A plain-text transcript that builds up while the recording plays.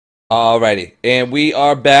Alrighty, and we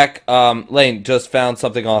are back. Lane just found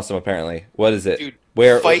something awesome. Apparently, what is it? Dude,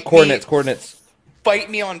 Where? fight Coordinates? me. Coordinates? Fight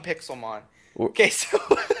me on PIXELMON. Wh- Okay, so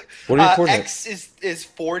What are your coordinates? X is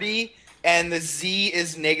 40 and the Z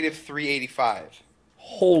is negative 385.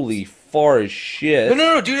 Holy far as No, shit! no,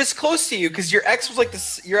 no, dude, it's close to you because your X was like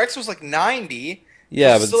this. Your X was like 90.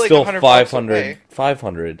 Yeah, So but it's still like 100 bucks 500. away.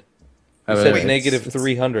 500. I You bet said Wait, negative it's-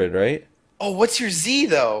 300, right? Oh, what's your Z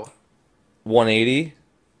though? 180.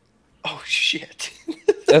 Oh shit.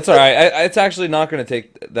 That's alright. It's actually not going to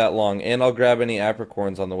take that long, and I'll grab any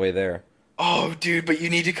apricorns on the way there. Oh, dude, but you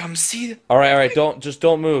need to come see. Alright, alright. Don't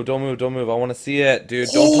move. Don't move. Don't move. I want to see it, dude.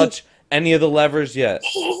 Don't touch any of the levers yet.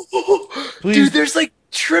 Please. Dude, there's like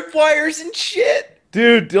tripwires and shit.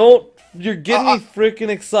 Dude, don't. You're getting me freaking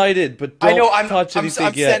excited, but don't I know. touch I'm anything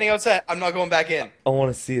yet. standing outside. I'm not going back in. I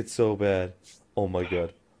want to see it so bad. Oh my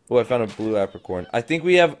god. Oh, I found a blue apricorn. I think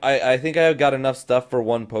we have. I think I have got enough stuff for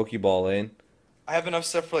one Pokeball, Lane. I have enough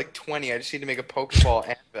stuff for like 20. I just need to make a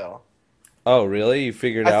Pokeball anvil. Oh really? You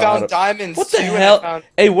figured I out? found how to... diamonds What the too. hell? And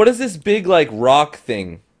Hey, what is this big like rock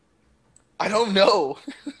thing? I don't know.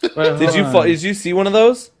 Wait, Did you hold on. did you see one of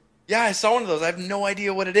those? Yeah, I saw one of those. I have no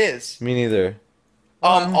idea what it is. Me neither.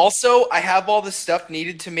 Also, I have all the stuff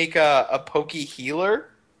needed to make a Poke healer.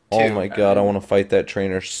 Oh too. my god, I want to fight that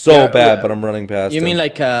trainer so Yeah, bad, yeah. but I'm running past You him. mean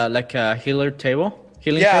like a healer table?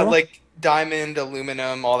 Healing Yeah, table? like diamond,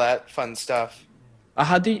 aluminum, all that fun stuff.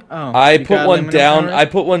 How do you? Oh, I you put got one aluminum down. already? I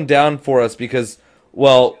put one down for us because,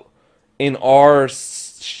 well, in our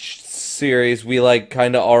series we like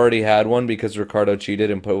kind of already had one because Ricardo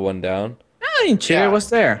cheated and put one down. I didn't cheat. Yeah. It was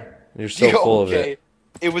there. You're so full of it.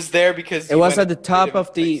 It was there because It you was went at the and top did it and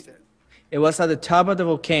of the. placed it. It was at the top of the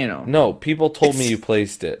volcano. No, people told me It's- you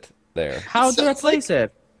placed it there. How It did I sounds like- place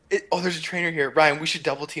it? Oh, there's a trainer here. Ryan, we should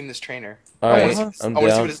double team this trainer. All I right, want to I'm see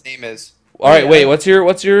down. what his name is. All right, Yeah. wait. What's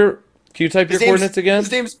your? Can you type your coordinates again?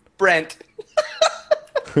 His name's Brent.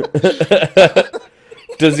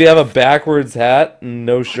 Does he have a backwards hat and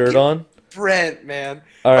no shirt on? Brent, man.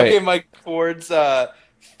 All right. Okay, my coords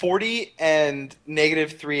 40 and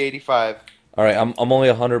negative 385. All right, I'm only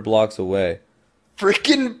 100 blocks away.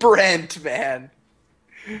 Freaking Brent, man.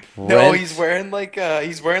 No, Brent? he's wearing like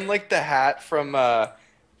the hat from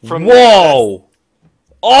Whoa!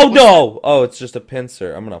 Oh no! Oh, it's just a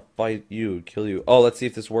pincer. I'm gonna fight you, kill you. Oh, let's see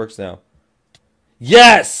if this works now.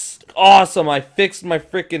 Yes! Awesome! I fixed my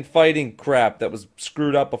freaking fighting crap that was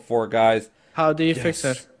screwed up before, guys. How do you fix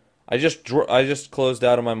Yes. it? I just closed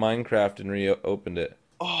out of my Minecraft and reopened it.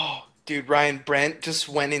 Oh, dude, Ryan, Brent just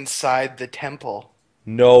went inside the temple.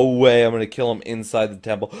 No way! I'm gonna kill him inside the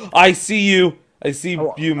temple. I see you. I see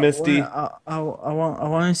you, Misty. I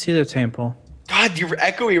want to see the temple. God, you're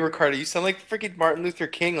echoey, Ricardo. You sound like freaking Martin Luther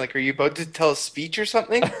King. Like, are you about to tell a speech or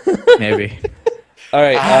something? Maybe. All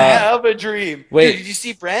right. I have a dream. wait. Dude, did you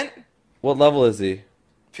see Brent? What level is he?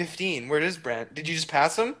 15. Where is Brent? Did you just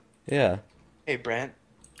pass him? Yeah. Hey, Brent.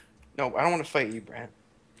 No, I don't want to fight you, Brent.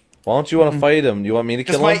 Why don't you want to fight him? Do you want me to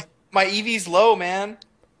Because kill him? my EV's low, man.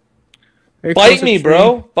 Very Fight close me, to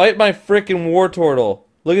bro! Fight my freaking war turtle.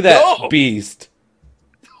 Look at that No! beast.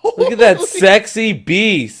 Look at that sexy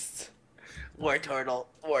beast. War turtle.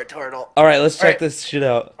 War turtle. All right, let's check Alright. this shit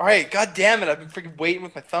out. All right, god damn it! I've been freaking waiting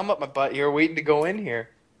with my thumb up my butt here, waiting to go in here.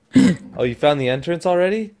 Oh, you found the entrance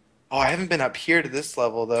already? Oh, I haven't been up here to this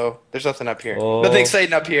level though. There's nothing up here. Oh. Nothing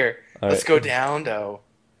exciting up here. All Let's right. go down though.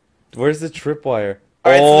 Where's the tripwire?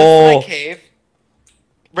 All right, so Oh, this is my cave.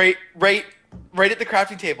 Right at the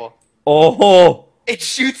crafting table. oh, It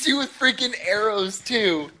shoots you with freaking arrows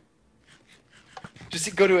too.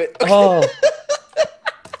 Just go to it. oh.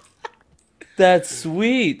 That's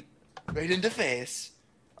sweet. Right into face.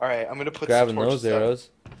 All right, I'm gonna put Grabbing some those torches up. arrows.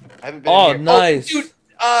 I haven't been Oh, in here. nice. Oh, dude,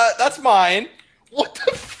 that's mine. What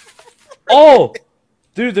the? Oh,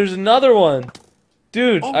 dude, there's another one.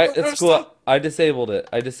 Dude, Oh, no, it's cool. stop. I disabled it.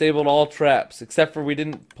 I disabled all traps except for we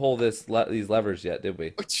didn't pull these levers yet, did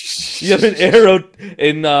we? You have an arrow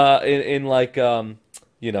in like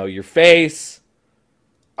you know, your face.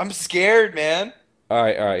 I'm scared, man. All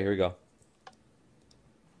right, here we go.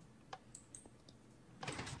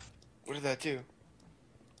 What did that do?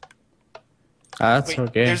 That's Wait,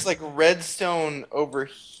 okay. there's like redstone over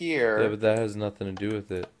here. Yeah, but that has nothing to do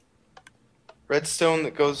with it. Redstone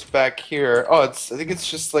that goes back here. Oh, I think it's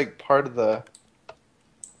just like part of the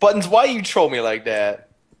buttons. Why you troll me like that?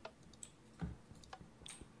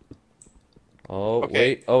 Oh, Okay.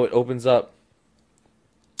 wait. Oh, it opens up.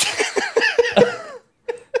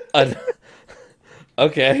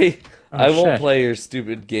 Okay. Oh, I won't shit. play your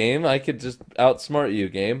stupid game. I could just outsmart you,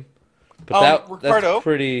 game. But Ricardo? that's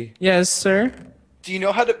pretty... Yes, sir. Do you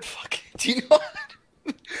know how to fuck? Do you know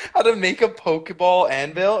how how to make a Pokeball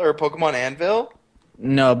anvil or a Pokemon anvil?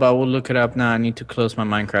 No, but we'll look it up now. I need to close my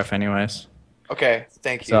Minecraft anyways. Okay,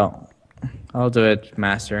 thank you. So, I'll do it,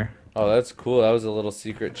 master. Oh, that's cool. That was a little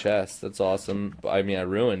secret chest. That's awesome. I mean, I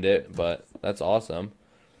ruined it, but that's awesome.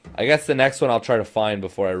 I guess the next one I'll try to find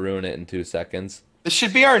before I ruin it in 2 seconds. This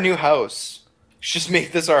should be our new house. We should just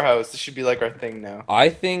make this our house. This should be like our thing now. I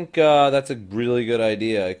think that's a really good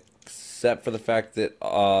idea, except for the fact that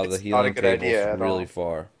the It's not a healing good idea table's at really all.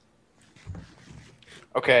 far.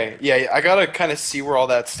 Okay, yeah, I gotta kind of see where all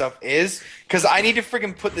that stuff is, because I need to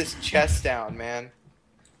freaking put this chest down, man.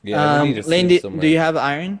 Yeah, we need to Lane, see do somewhere. you have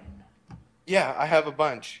iron? Yeah, I have a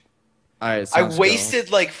bunch. Alright, I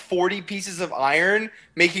wasted like 40 pieces of iron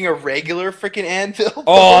making a regular freaking anvil.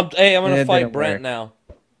 Oh, hey, I'm gonna It fight didn't Brent work. now.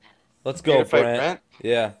 Let's You go, gonna fight Brent. Brent?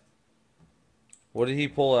 Yeah. What did he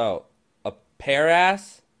pull out? A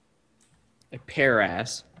pear-ass? A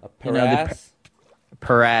parass. A You know, the pear-ass?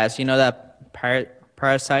 Parass. You know that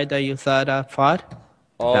parasite that you thought fought?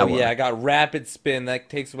 Oh, that yeah, one. I got rapid spin. That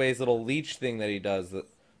takes away his little leech thing that he does. That's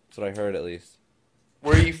what I heard, at least.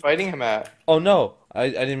 Where are you fighting him at? Oh, no. I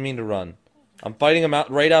didn't mean to run. I'm fighting him out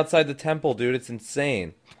right outside the temple, dude. It's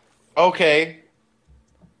insane. Okay.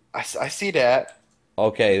 I see that.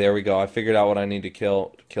 Okay, there we go. I figured out what I need to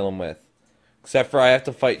kill him with. Except for I have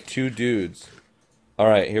to fight 2 dudes.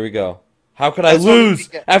 Alright, here we go. How could I That's what we lose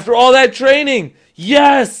get. after all that training?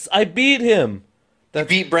 Yes! I beat him! You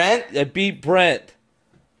beat Brent? I beat Brent.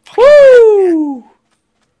 Woo!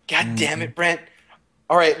 God damn it, Brent.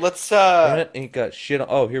 Alright, let's Brent ain't got shit on.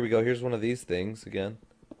 Oh, here we go. Here's one of these things again.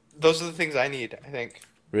 those are the things I need, I think.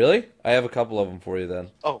 Really? I have a couple of them for you then.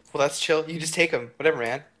 Oh, well that's chill. You just take them. Whatever,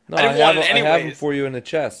 man. No, I didn't want it I have them anyways. for you in the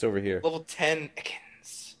chest over here. Level 10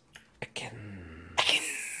 Ekans.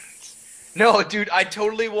 No, dude, I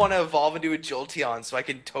totally want to evolve into a Jolteon so I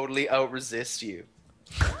can totally out-resist you.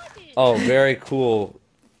 Oh, very cool.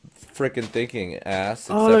 Frickin' thinking, ass.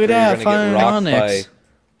 Oh, look at that, Except for you're gonna get rocked by. Onyx.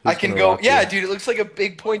 I who's can gonna go. rock Yeah, you? dude, it looks like a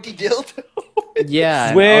big pointy dildo.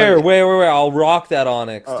 Yeah. Where? I'll rock that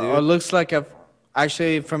Onyx, dude. It looks like a.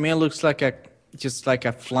 Actually, for me, it looks like a just like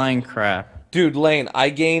a flying crab. Dude, Lane, I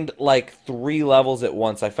gained like 3 levels at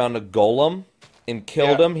once. I found a golem and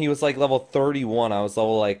killed Yeah. him. He was like level 31. I was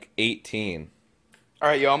level like 18. All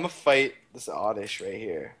right, yo, I'm gonna fight this oddish right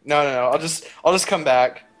here. No. I'll just come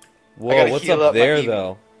back. Whoa, gotta what's heal up up my there Eevee.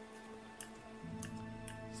 though?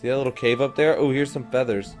 See that little cave up there? Oh, here's some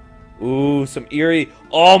feathers. Ooh, some eerie.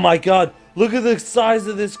 Oh my god, look at the size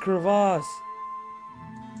of this crevasse.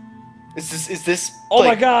 Is this? Oh like,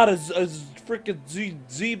 my god, a freaking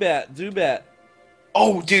Zubat.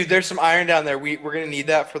 Oh, dude, there's some iron down there. We're gonna need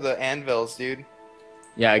that for the anvils, dude.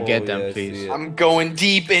 Yeah, Oh, get yeah, them, I see please. it. I'm going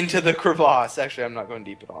deep into the crevasse. Actually, I'm not going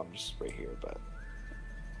deep at all. I'm just right here, but.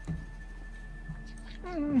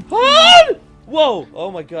 Ah! Whoa!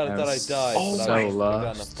 Oh my god, I That thought I was died. so but I got in a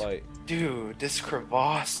lost. fight. Dude, this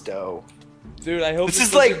crevasse, though. Dude, I hope This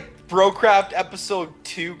is doesn't- like Brocraft episode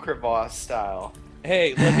 2 crevasse style.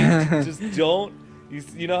 Hey, let me just don't.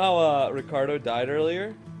 You know how Ricardo died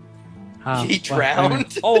earlier? How? He What?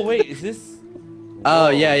 drowned. Oh wait, is this? Oh Whoa.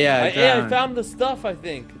 yeah, I drowned. found the stuff. I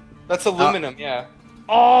think. That's aluminum, yeah.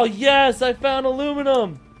 Oh yes, I found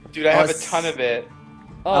aluminum. Dude, I have a it's- ton of it.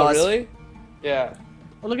 Oh, Oh, it's- really? Yeah.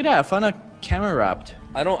 Oh, look at that! I found a camera wrapped.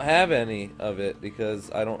 I don't have any of it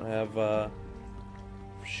because I don't have.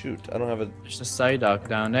 Shoot, I don't have a. There's a side dog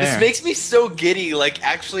down there. This makes me so giddy, like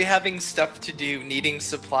actually having stuff to do, needing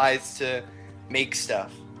supplies to make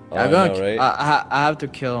stuff. Oh, I'm I gonna. know, right? I have to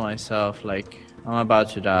kill myself. Like I'm about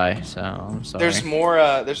to die, so I'm sorry. There's more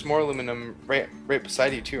aluminum right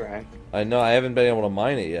beside you too, Ryan. I know. I haven't been able to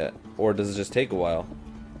mine it yet, or does it just take a while?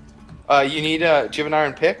 You need do you have an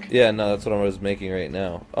iron pick? Yeah, no, that's what I was making right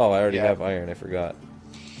now. Oh, I already Yeah. have iron. I forgot.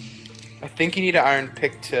 I think you need an iron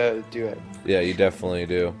pick to do it. Yeah, you definitely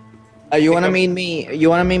do. You wanna I'm- meet me? You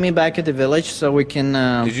wanna meet me back at the village so we can?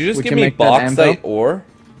 Did you just we give can me make that anvil? bauxite ore?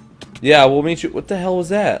 Yeah, we'll meet you. What the hell was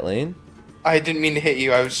that, Lane? I didn't mean to hit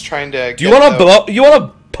you. I was trying to. Do you want to you want a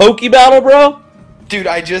pokey battle, bro? Dude,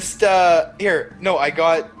 I just here. No, I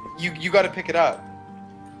got you. You got to pick it up.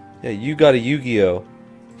 Yeah, you got a Yu-Gi-Oh.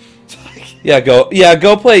 Yeah,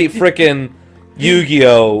 go play frickin'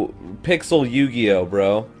 Yu-Gi-Oh. Pixel Yu-Gi-Oh,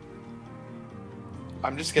 bro.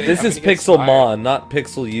 I'm just getting. This I'm is gonna get some iron. PIXELMON, not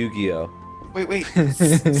Pixel Yu-Gi-Oh. Wait.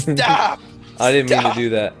 Stop. I didn't mean to Stop. do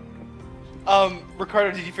that.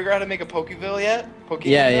 Ricardo, did you figure out how to make a Pokeville yet?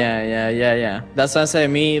 Yeah. That's why I say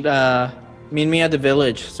meet me at the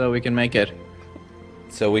village so we can make it.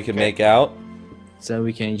 So we can Okay. make out. So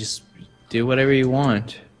we can just do whatever you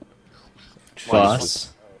want. Well, Fuss.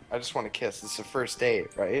 I just want to kiss. It's the first date,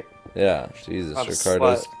 right? Yeah, Jesus, Not a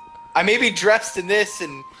Ricardo's. slut. I may be dressed in this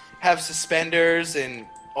and have suspenders and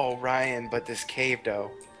oh Ryan, but this cave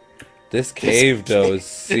though. This cave dough is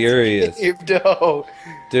serious. Cave dough.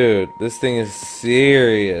 Dude, this thing is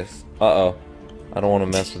serious. Uh-oh. I don't want to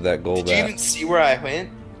mess with that gold Did you bat. even see where I went?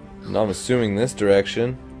 No, I'm assuming this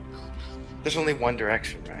direction. There's only one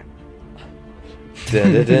direction, right?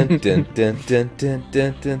 Dun, dun, dun, dun, dun, dun,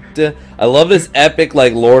 dun, dun, dun. I love this epic,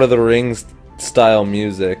 like, Lord of the Rings style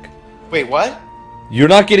music. Wait, what? You're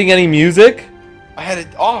not getting any music? I had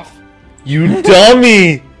it off. You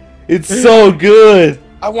dummy! It's so good!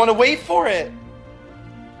 I want to wait for it.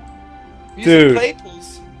 Dude. Play,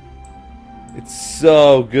 please. It's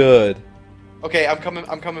so good. Okay, I'm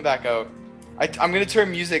coming back out. I'm gonna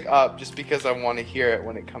turn music up just because I want to hear it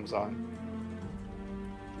when it comes on.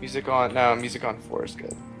 Music on. No, music on 4 is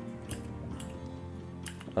good.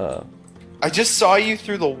 I just saw you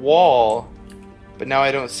through the wall, but now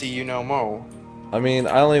I don't see you no more. I mean,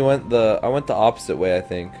 I went the opposite way, I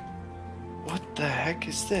think. What the heck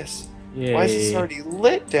is this? Yay. Why is this already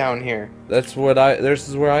lit down here? This is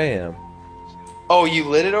where I am. Oh, you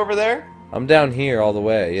lit it over there? I'm down here all the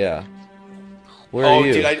way, yeah. Where are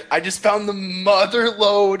you? Dude, I just found the mother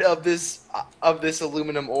lode of this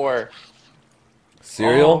aluminum ore.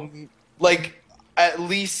 Cereal? Like at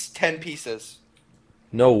least 10 pieces.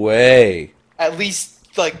 No way. At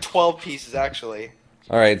least like 12 pieces actually.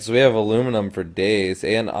 Alright, so we have aluminum for days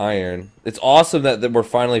and iron. It's awesome that we're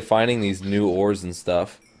finally finding these new ores and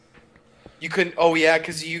stuff. You couldn't. Oh yeah,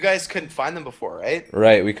 because you guys couldn't find them before, right?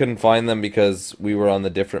 Right, we couldn't find them because we were on the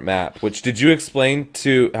different map. Which, did you explain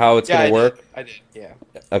to how it's gonna work? I did. Yeah.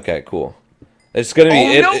 Okay, cool. It's gonna be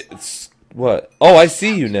it's what? Oh, I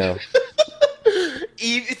see you now.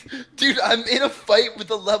 Dude, I'm in a fight with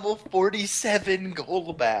a level 47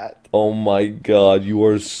 Golbat. Oh my god, you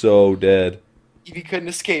are so dead. Eevee couldn't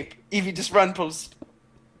escape. Eevee, just run, post.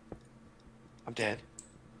 I'm dead.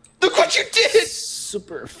 Look what you did!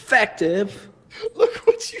 Super effective. Look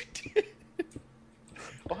what you did.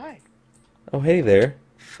 Why? Oh, hey there.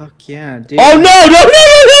 Fuck yeah, dude. Oh no,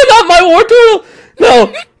 not my war tool!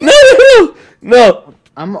 No.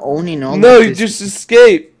 I'm owning all No, of you this. just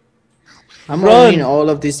escape. I'm run. owning all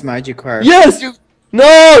of these magic cards. Yes! Dude.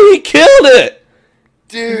 No, he killed it!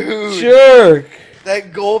 Dude. Jerk.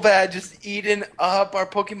 That Golbat just eating up our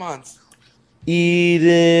Pokemons.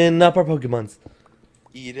 Eating up our Pokemons.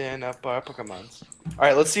 Eating up our Pokemons.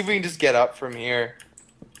 Alright, let's see if we can just get up from here.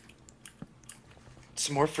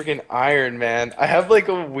 Some more freaking iron, man. I have like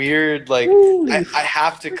a weird, like, I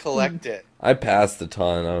have to collect it. I passed a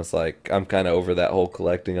ton. I was like, I'm kind of over that whole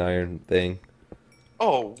collecting iron thing.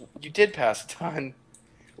 Oh, you did pass a ton.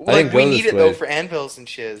 I didn't Like, go we this need it way. though for anvils and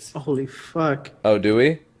shiz. Holy fuck. Oh, do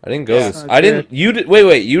we? I didn't go Yeah. this. I didn't. You did.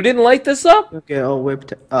 Wait. You didn't light this up? Okay, all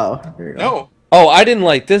whipped. Oh, there you go. No. Oh, I didn't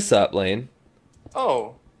light this up, Lane.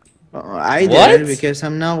 Oh. Oh, I What? did because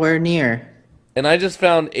I'm nowhere near. And I just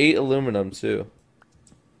found 8 aluminum too.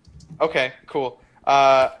 Okay, cool.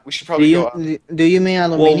 We should Do probably go you up. do you mean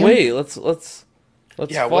Well, aluminium? wait. Let's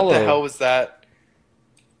Yeah, follow. what the hell was that?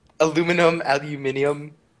 Aluminium.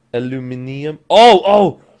 Aluminium.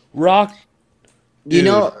 Oh, rock. Do you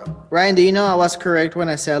Dude. know, Ryan? Do you know I was correct when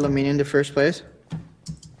I said aluminium in the first place?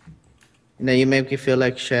 You know, you make me feel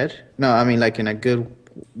like shit. No, I mean like in a good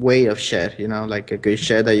way of shit. You know, like a good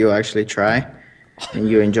shit that you actually try and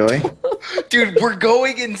you enjoy. Dude, we're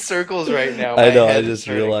going in circles right now. I My know. I head is just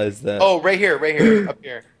hurting. realized that. Oh, right here, up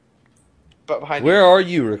here. But behind Where are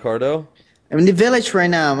you, Ricardo? I'm in the village right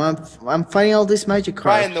now. I'm fighting all these magic you.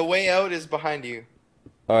 cards. Ryan, the way out is behind you.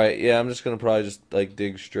 All right. Yeah, I'm just gonna probably just like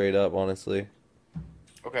dig straight up, honestly.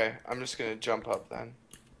 Okay, I'm just gonna jump up then.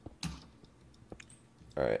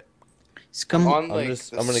 All right. Just come, I'm on, like, I'm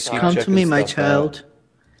the gonna keep side. come to checking me, my stuff out. child.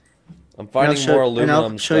 I'm finding more aluminum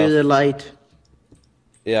and I'll show you the stuff. light.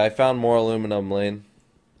 Yeah, I found more aluminum, Lane.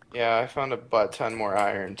 Yeah, I found a butt ton more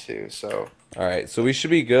iron too, so. All right, so we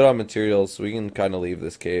should be good on materials, so we can kind of leave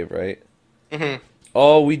this cave, right? Mhm.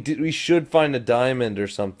 Oh, we should find a diamond or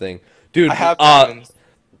something, dude. I have diamonds.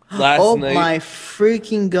 Last Oh night, my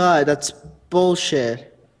freaking god, that's bullshit.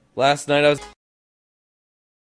 last night I was